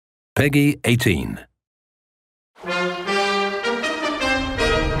Peggy 18. Do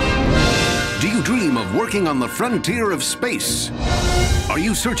you dream of working on the frontier of space? Are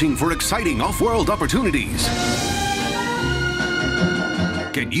you searching for exciting off-world opportunities?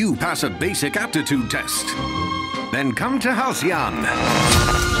 Can you pass a basic aptitude test? Then come to Halcyon,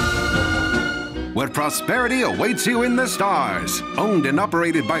 where prosperity awaits you in the stars. Owned and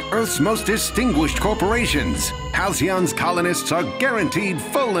operated by Earth's most distinguished corporations, Halcyon's colonists are guaranteed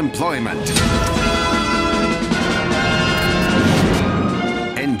full employment.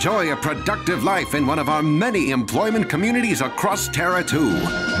 Enjoy a productive life in one of our many employment communities across Terra 2.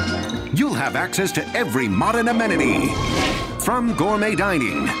 You'll have access to every modern amenity, from gourmet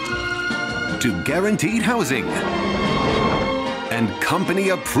dining to guaranteed housing and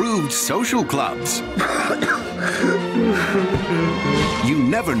company-approved social clubs. You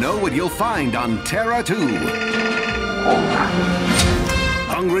never know what you'll find on Terra 2.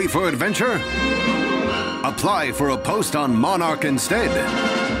 Hungry for adventure? Apply for a post on Monarch instead.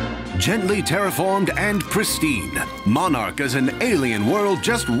 Gently terraformed and pristine, Monarch is an alien world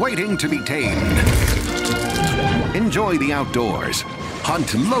just waiting to be tamed. Enjoy the outdoors,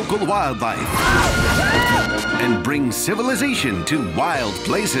 hunt local wildlife, and bring civilization to wild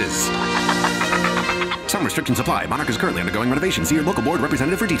places. Some restrictions apply. Monarch is currently undergoing renovation. See your local board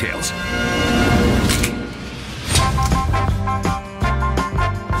representative for details.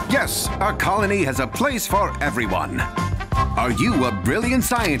 Yes, our colony has a place for everyone. Are you a brilliant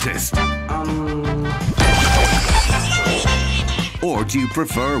scientist? Or do you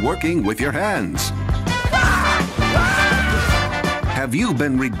prefer working with your hands? Have you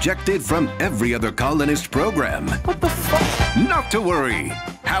been rejected from every other colonist program? What the fuck? Not to worry.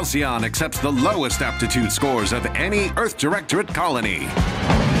 Halcyon accepts the lowest aptitude scores of any Earth Directorate colony.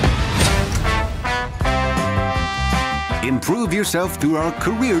 Improve yourself through our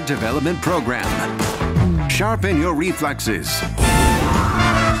career development program. Sharpen your reflexes.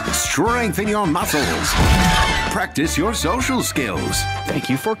 Strengthen your muscles. Practice your social skills. Thank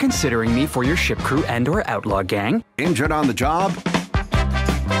you for considering me for your ship crew and/or outlaw gang. Injured on the job?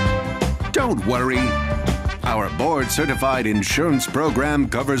 Don't worry. Our board-certified insurance program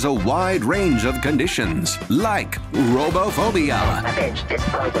covers a wide range of conditions, like robophobia,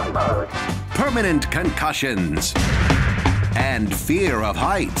 permanent concussions, and fear of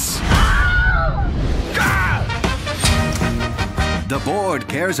heights. The board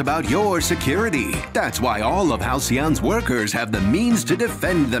cares about your security. That's why all of Halcyon's workers have the means to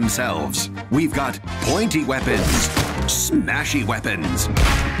defend themselves. We've got pointy weapons, smashy weapons,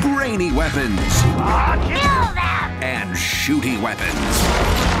 brainy weapons, and shooty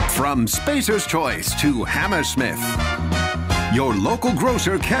weapons. From Spacer's Choice to Hammersmith, your local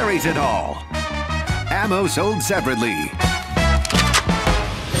grocer carries it all. Ammo sold separately.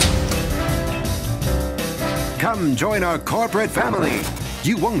 Come join our corporate family.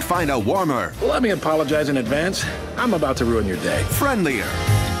 You won't find a warmer, Let me apologize in advance. I'm about to ruin your day. friendlier,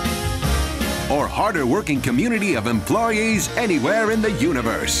 or harder working community of employees anywhere in the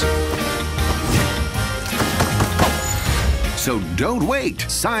universe. So don't wait.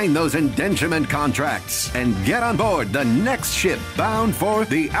 Sign those indenturement contracts and get on board the next ship bound for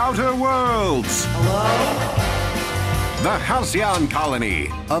the outer worlds. Hello? The Halcyon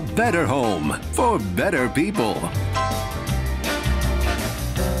Colony, a better home for better people.